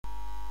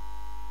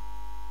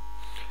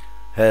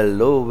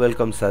Hello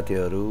welcome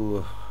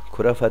साथीहरू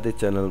खुराफाती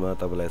च्यानलमा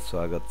तपाईलाई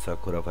स्वागत छ।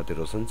 खुराफाती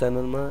रोशन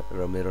च्यानलमा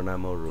र मेरो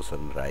नाम हो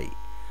रोशन राई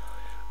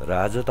र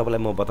आज तपाईलाई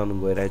म बताउन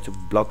गइरहेको छु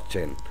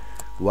ब्लकचेन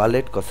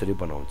वालेट कसरी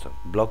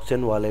बनाउँछ।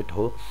 ब्लकचेन वालेट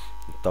हो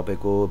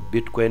तपाईको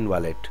बिटकोइन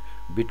वालेट।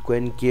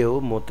 बिटकोइन के हो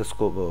म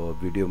त्यसको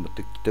भिडियो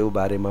त्यो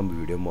बारेमा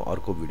भिडियोमा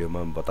अर्को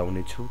भिडियोमा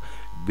बताउने छु।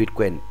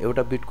 बिटकोइन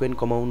एउटा बिटकोइन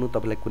कमाउनु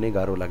तपाईलाई कुनै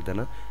गाह्रो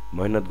लाग्दैन।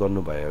 मेहनत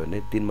गर्नुभयो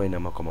भने 3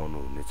 महिनामा कमाउनु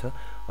हुनेछ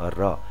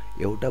र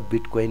एउटा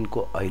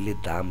बिटकोइनको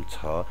अहिले दाम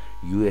छ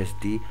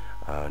USD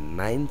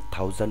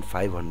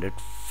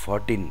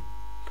 9514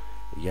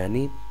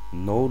 यानी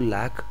 9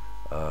 लाख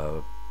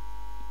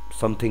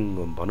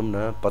समथिङ भनौँ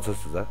न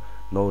 50,000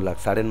 9 लाख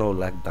 9.5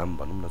 लाख दाम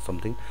भनौँ न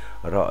समथिङ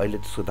र अहिले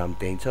त्यसको दाम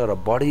त्यही छ र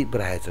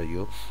बढिरहेछ।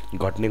 यो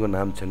घट्नेको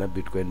नाम छैन।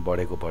 बिटकोइन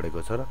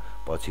बढेको छ र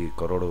पछि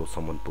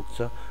करोडौँसम्म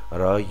पुग्छ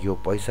र यो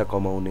पैसा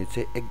कमाउने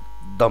चाहिँ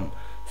एकदम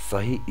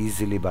सही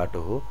इजिली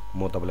बाटो हो।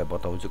 म तपाईलाई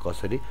बताउँछु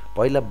कसरी।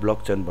 पहिला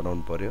ब्लकचेन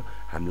बनाउनु पर्यो।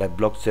 हामीलाई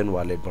ब्लकचेन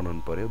वालेट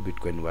बनाउनु पर्यो,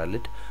 बिटकोइन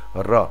वालेट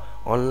र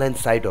अनलाइन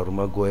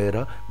साइटहरुमा गएर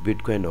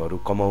बिटकोइनहरु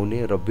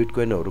कमाउने र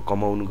बिटकोइनहरु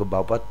कमाउनुको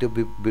बापत त्यो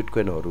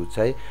बिटकोइनहरु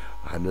चाहिँ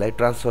हामीलाई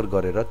ट्रान्सफर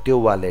गरेर त्यो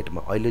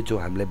वालेटमा अहिले जो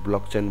हामीले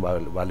ब्लकचेन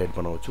वालेट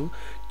बनाउँछु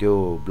त्यो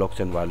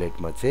ब्लकचेन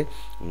वालेटमा चाहिँ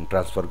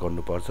ट्रान्सफर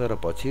गर्नुपर्छ र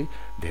पछि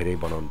धेरै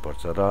बनाउनु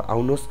पर्छ। र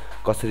आउनुहोस्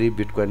कसरी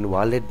बिटकोइन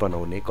वालेट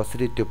बनाउने,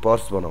 कसरी त्यो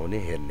पर्स बनाउने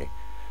हेर्ने।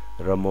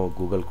 र म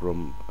गुगल क्रोम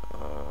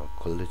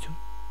खोल्दै छु।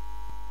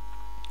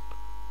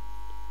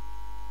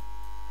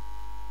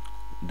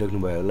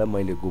 देख्नुभयो होला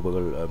मैले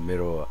गुगल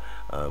मेरो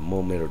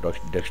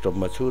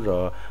डेस्कटपमा छु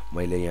र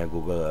मैले यहाँ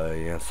गुगल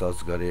यहाँ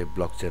सर्च गरे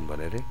ब्लकचेन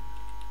भनेर।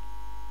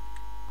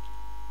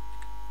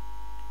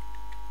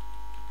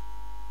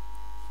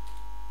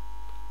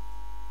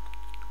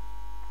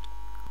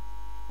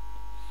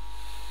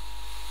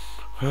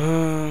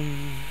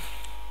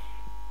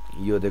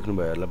 यो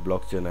देख्नुभयो होला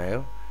ब्लकचेन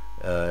आयो।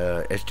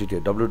 http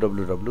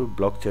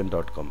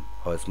www.blockchain.com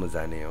हो, यसमा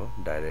जाने हो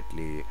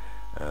डाइरेक्टली।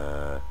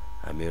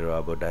 हामीहरू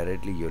अब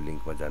डाइरेक्टली यो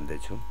लिंकमा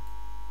जान्दैछौँ।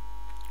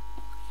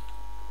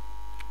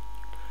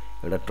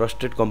 एउटा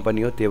ट्रस्टेड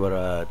कम्पनी हो, त्यही भएर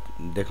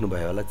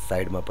देख्नुभयो होला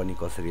साइडमा पनि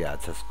कसरी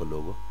आछ यसको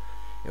लोगो।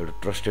 एउटा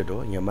ट्रस्टेड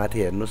हो। यहाँ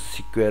माथि हेर्नुहोस्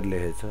सिक्योर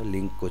लेखेछ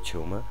लिंकको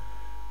छेउमा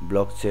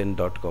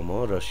blockchain.com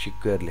हो र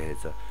सिक्योर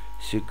लेखेछ।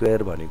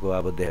 सिक्योर भनेको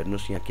अब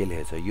हेर्नुहोस् यहाँ के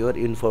लेखेछ, योर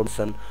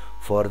इन्फर्मेसन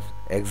फर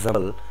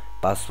एक्जाम्पल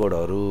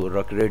पासवर्डहरु र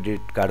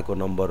क्रेडिट कार्डको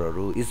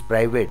नम्बरहरु इज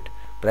प्राइभेट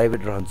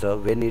रहन्छ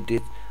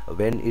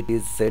when it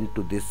is sent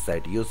to this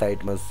site। यो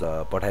साइटमा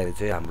पठाएर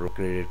चाहिँ हाम्रो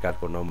क्रेडिट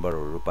कार्डको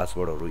नम्बरहरु,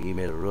 पासवर्डहरु,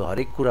 इमेलहरु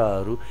हरेक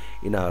कुराहरु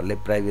यिनीहरुले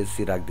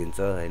प्राइभेसी राख्दिन्छ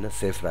हैन,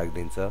 सेफ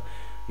राख्दिन्छ।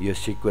 यो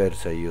सिक्योर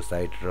छ यो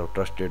साइट र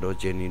ट्रस्टेड हो,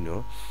 जेन्युइन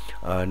हो।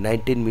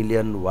 19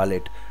 million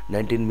wallet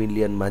 19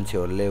 million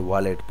मान्छेहरुले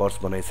wallet purse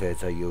बनाइसकेको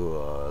छ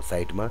यो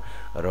साइटमा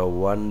र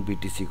 1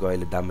 BTC को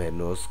अहिले दाम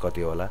हेर्नुहोस्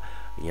कति होला।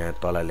 यहाँ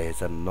तल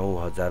लेखेछ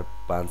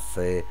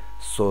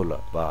 9516।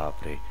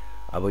 बाफरे,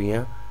 अब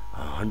यहाँ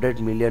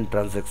 100 मिलियन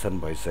ट्रान्ज्याक्सन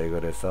भइसकेको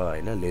रहेछ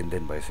हैन,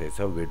 लेनदेन भइसकेको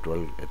छ,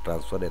 विथड्रल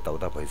ट्रान्सफर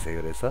यताउता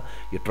भइसकेको रहेछ।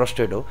 यो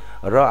ट्रस्टेड हो।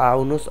 र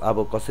आउनुहोस्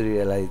अब कसरी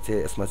यसलाई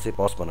चाहिँ यसमा चाहिँ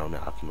पर्स बनाउने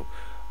आफ्नो।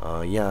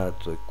 यहाँ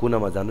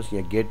कुनामा जानुस्,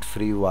 यहाँ गेट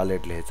फ्री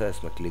वालेट लेखेछ,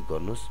 यसमा क्लिक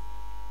गर्नुस्।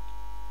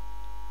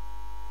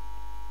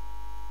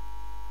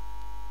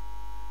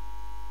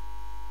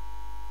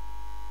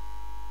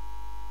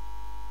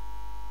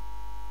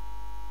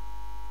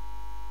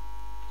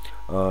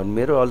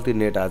 मेरो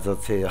अल्टरनेट आज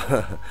चाहिँ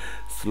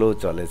स्लो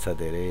चलेछ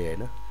धेरै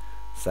हैन,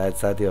 सायद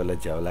साथीहरुलाई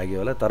झ्याउ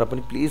लाग्यो होला। तर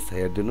पनि प्लिज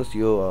हेर्दिनुस्,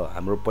 यो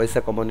हाम्रो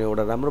पैसा कमाउने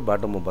एउटा राम्रो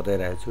बाटो म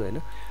बताइरहेको छु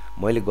हैन,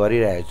 मैले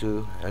गरिरहेको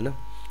छु हैन।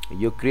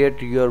 यो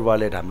क्रिएट योर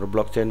वालेट, हाम्रो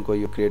ब्लकचेनको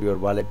यो क्रिएट योर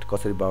वालेट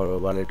कसरी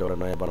वालेट एउटा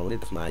नयाँ बनाउने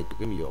त्यसमा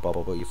आइपुग्यौं। यो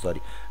पपअप यो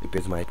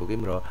पेजमा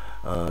आइपुग्यौं र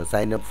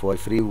sign up for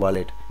free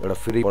wallet एउटा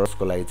फ्री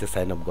पर्सको लागि चाहिँ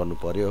साइन अप गर्नु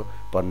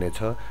पर्ने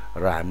छ।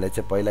 र हामीलाई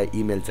चाहिँ पहिला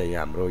इमेल चाहियो,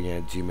 हाम्रो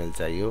यहाँ जीमेल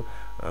चाहियो।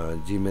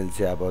 जीमेल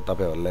चाहिँ अब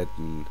तपाईहरुलाई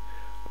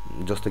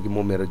जस्तो कि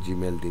म मेरो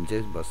जीमेल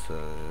दिन्छु बस।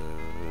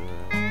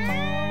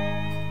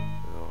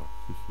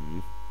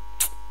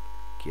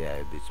 के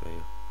आयो बीचमा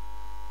यो?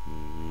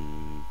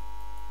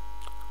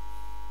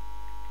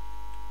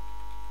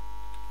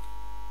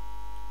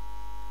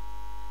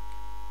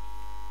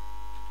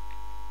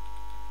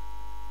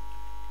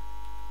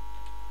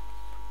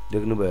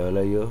 देख्नुभयो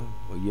होला यो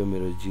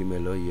मेरो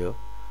जीमेल हो यो।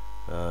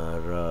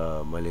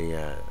 र मैले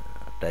यहाँ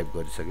टाइप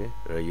गरिसके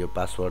र यो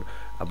पासवर्ड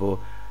अब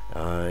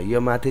यो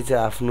माथि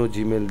चाहिँ आफ्नो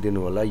जीमेल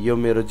दिनु होला। यो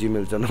मेरो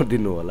जीमेल चाहिँ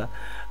नदिनु होला,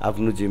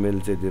 आफ्नो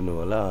जीमेल चाहिँ दिनु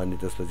होला। अनि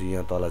त्यसपछि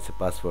यहाँ तल चाहिँ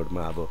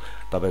पासवर्डमा अब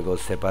तपाईको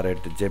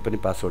सेपरेट जे पनि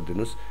पासवर्ड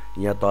दिनुस्।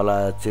 यहाँ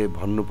तल चाहिँ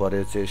भन्नु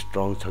पर्यो चाहिँ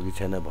स्ट्रङ छ कि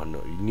छैन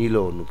भन्नु,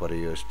 निलो हुनु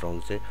पर्यो यो स्ट्रङ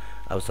चाहिँ।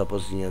 अब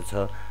सपोज यहाँ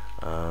छ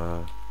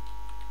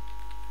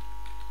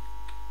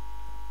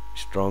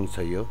स्ट्रङ छ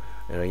यो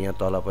र यहाँ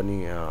तल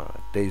पनि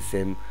त्यही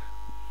सेम।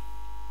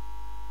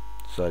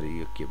 सरी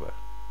यो के भयो,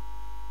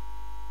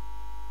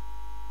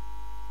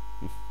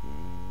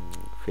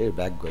 फेरि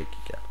ब्याक गयो कि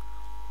क्या?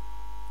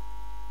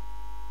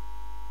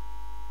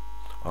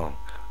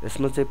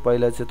 यसमा चाहिँ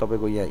पहिला चाहिँ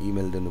तपाईको यहाँ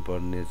इमेल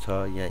दिनुपर्ने छ,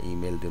 यहाँ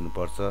इमेल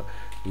दिनुपर्छ।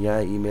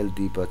 यहाँ इमेल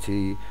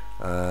दिएपछि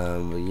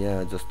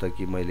यहाँ जस्तो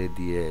कि मैले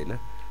दिए हैन,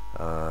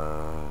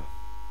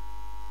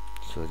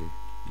 सरी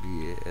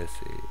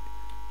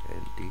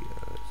BASANT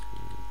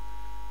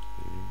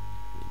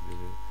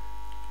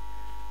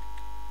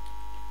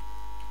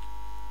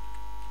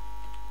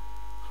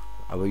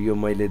अब यो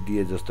मैले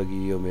दिए जस्तो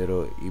कि यो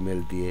मेरो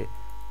इमेल दिए,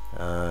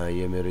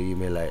 यो मेरो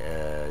इमेल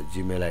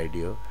जीमेल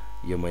आइडी हो,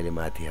 यो मैले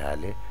माथि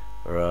हाले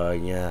र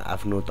यहाँ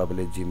आफ्नो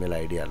तपाईले जीमेल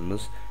आइडी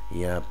हाल्नुस्।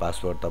 यहाँ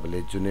पासवर्ड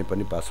तपाईले जुनै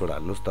पनि पासवर्ड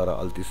हाल्नुस्, तर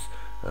अल्ति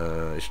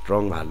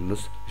स्ट्रङ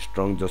हाल्नुस्।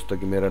 स्ट्रङ जस्तो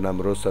कि मेरो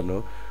नाम रोशन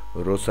हो,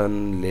 रोशन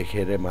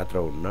लेखेर मात्र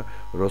हुन्न,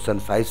 रोशन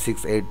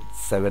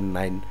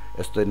 56879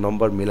 यस्तो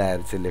नम्बर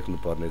मिलाएर चाहिँ लेख्नु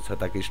पर्ने छ,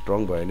 ताकि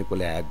स्ट्रङ भयो भने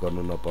कसले ह्याक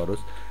गर्नु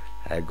नपरोस्,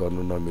 ह्याक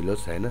गर्नु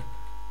नमिलोस् हैन।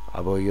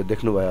 अब यो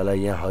देख्नुभयो होला,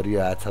 यहाँ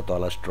हरियो आछ,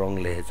 तल स्ट्रङ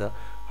लेखेछ।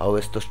 हौ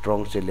यस्तो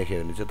स्ट्रङ चाहिँ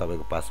लेख्यो भने चाहिँ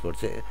तपाईको पासवर्ड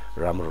चाहिँ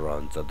राम्रो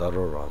रहन्छ,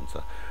 दरो रहन्छ।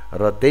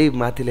 र त्यही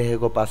माथि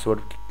लेखेको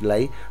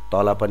पासवर्डलाई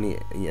तल पनि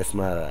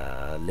यसमा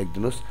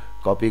लेखिदिनुस्,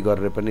 कपी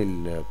गरेर पनि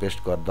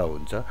पेस्ट गर्दा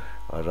हुन्छ।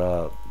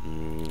 र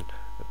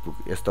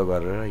यस्तो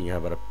गरेर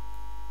यहाँबाट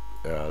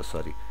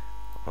सरी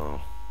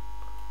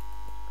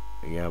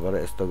यहाँबाट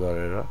यस्तो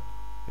गरेर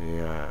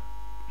यहाँ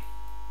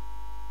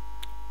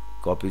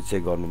कपी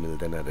चाहिँ गर्नु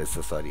मिल्दैन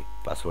रहेछ, सरी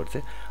पासवर्ड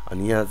चाहिँ।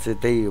 अनि यहाँ चाहिँ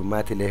त्यही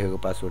माथि लेखेको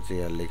पासवर्ड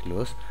चाहिँ यहाँ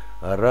लेख्नुहोस्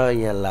र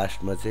यहाँ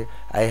लास्टमा चाहिँ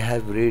I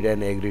have read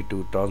and agree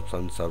to terms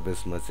and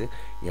सर्भिसमा चाहिँ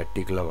यहाँ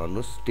टिक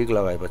लगाउनुहोस्। टिक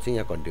लगाएपछि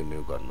यहाँ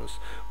कन्टिन्यू गर्नुहोस्।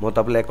 म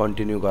तपाईलाई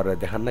कन्टिन्यू गरेर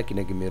देखान्न,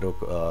 किनकि मेरो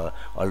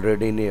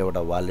अलरेडी नै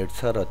एउटा वालेट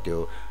छ र त्यो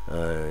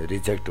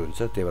रिजेक्ट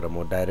हुन्छ, त्यही भएर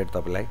म डाइरेक्ट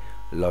तपाईलाई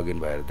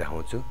लगइन भएर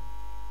देखाउँछु।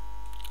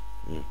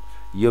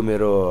 यो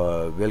मेरो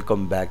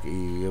वेलकम ब्याक,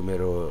 यो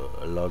मेरो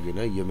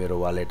लगइन हो, यो मेरो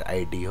वालेट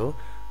आइडी हो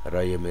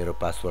र यो मेरो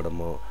पासवर्ड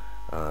म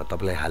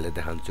तपाईलाई हाले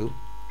देखाउँछु।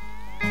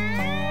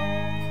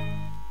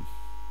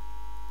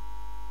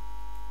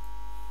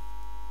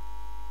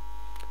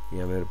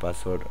 यहाँ मेरो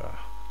पासवर्ड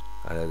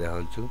हाले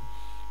देखाउँछु।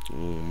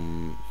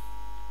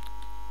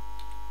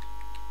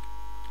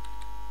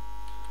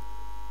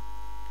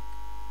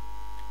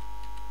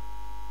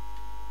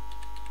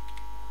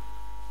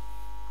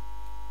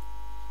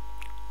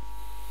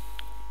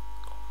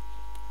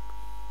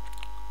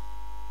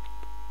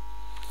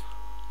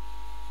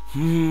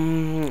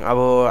 अब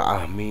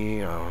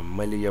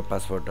मैले यो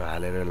पासवर्ड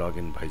हालेर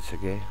लगइन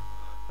भइसके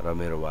र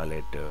मेरो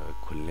वालेट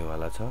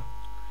खुल्नेवाला छ।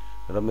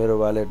 र मेरो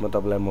वालेटमा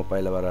तपाईलाई म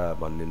पहिलाबाट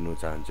भनिदिनु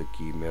चाहन्छु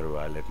कि मेरो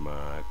वालेटमा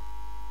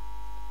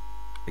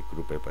 1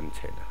 रुपैयाँ पनि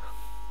छैन,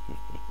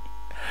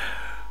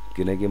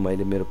 किनकि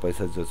मैले मेरो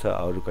पैसा जो छ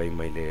अरु कहीँ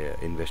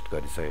मैले इन्भेस्ट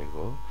गरिसकेको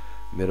हो।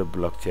 मेरो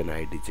ब्लकचेन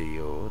आइडी चाहिँ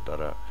यो हो,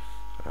 तर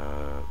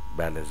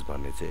ब्यालेन्स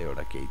भन्ने चाहिँ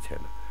एउटा केही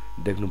छैन।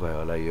 देख्नुभयो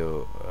होला, यो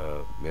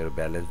मेरो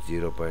ब्यालेन्स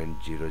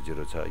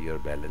 0.00 छ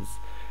यो ब्यालेन्स।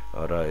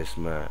 र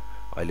यसमा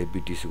अहिले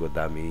BTC को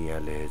दाम यहाँ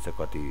लेखेछ,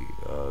 कति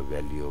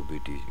भ्याल्यु हो,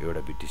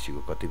 एउटा BTC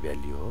को कति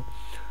भ्याल्यु हो।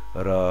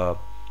 र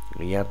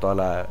यहाँ तल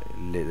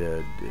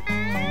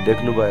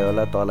देख्नुभयो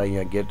होला, तल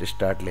यहाँ गेट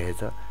स्टार्ट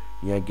लेखेछ।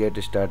 यहाँ गेट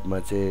स्टार्टमा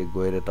चाहिँ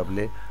गएर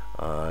तपाईले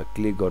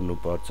क्लिक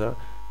गर्नुपर्छ।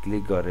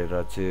 क्लिक गरेर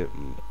चाहिँ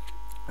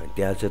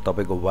त्यहाँ चाहिँ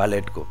तपाईको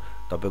वालेटको,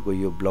 तपाईको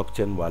यो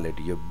ब्लकचेन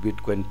वालेट, यो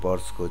बिटकोइन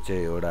पर्सको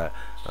चाहिँ एउटा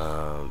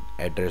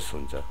एड्रेस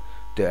हुन्छ।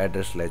 त्यो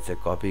एड्रेसलाई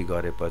चाहिँ कपी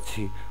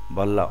गरेपछि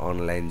बल्ल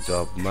अनलाइन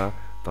जबमा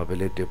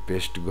तपाईले त्यो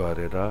पेस्ट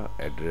गरेर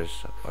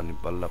एड्रेस अनि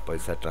बल्ल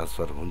पैसा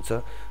ट्रान्सफर हुन्छ।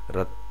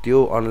 र त्यो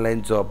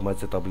अनलाइन जबमा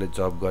चाहिँ तपाईले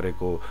जब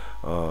गरेको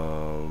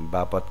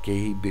बापत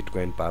केही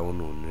बिटकोइन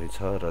पाउनु हुनेछ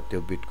र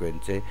त्यो बिटकोइन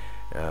चाहिँ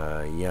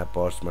यहाँ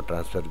पर्समा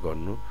ट्रान्सफर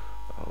गर्नु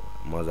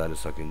मजाले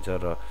सकिन्छ।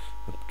 र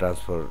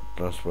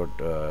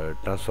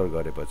ट्रान्सफर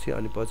गरेपछि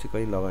अनि पछि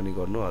कहीँ लगानी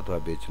गर्नु अथवा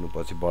बेच्नु,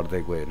 पछि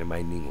बढ्दै गयो भने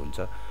माइनिङ हुन्छ,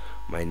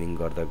 माइनिङ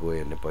गर्दा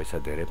गयो भने पैसा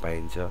धेरै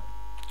पाइन्छ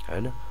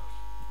हैन।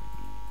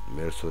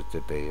 मेरो सोच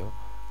चाहिँ त्यही हो।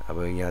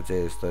 अब यहाँ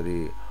चाहिँ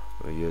यसरी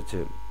यो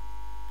चाहिँ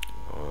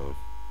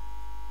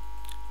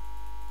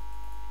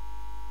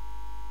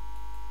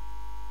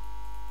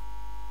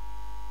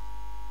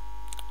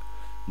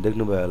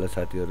देख्नुभयो होला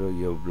साथीहरु,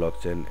 यो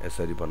ब्लकचेन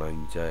यसरी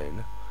बनाइन्छ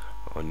हैन।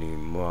 अनि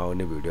म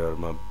आउने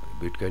भिडियोहरुमा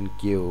बिटकोइन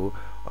के हो,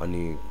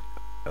 अनि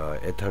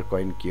एथर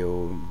कोइन के हो,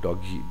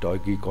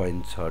 डगी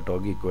कोइन छ,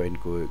 डगी कोइन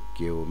को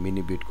के हो,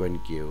 मिनी बिटकोइन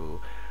के हो,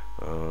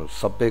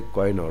 सबै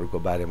कोइनहरुको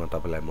बारेमा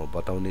तपाईलाई म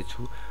बताउने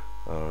छु।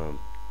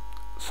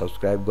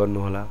 सब्स्क्राइब गर्नु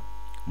होला,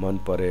 मन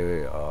परे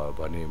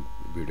भने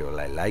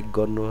भिडियोलाई लाइक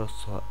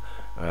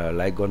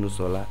गर्नुहोस्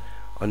होला।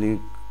 अनि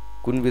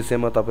कुन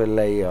विषयमा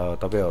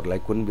तपाईहरुलाई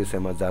कुन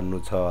विषयमा जान्नु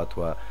छ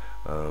अथवा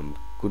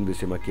कुन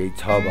विषयमा केही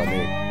छ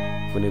भने,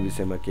 कुनै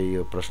विषयमा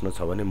केही प्रश्न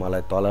छ भने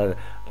मलाई तल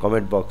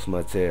कमेन्ट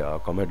बक्समा चाहिँ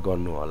कमेन्ट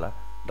गर्नु होला।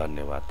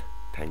 धन्यवाद,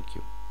 थ्यांक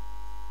यू।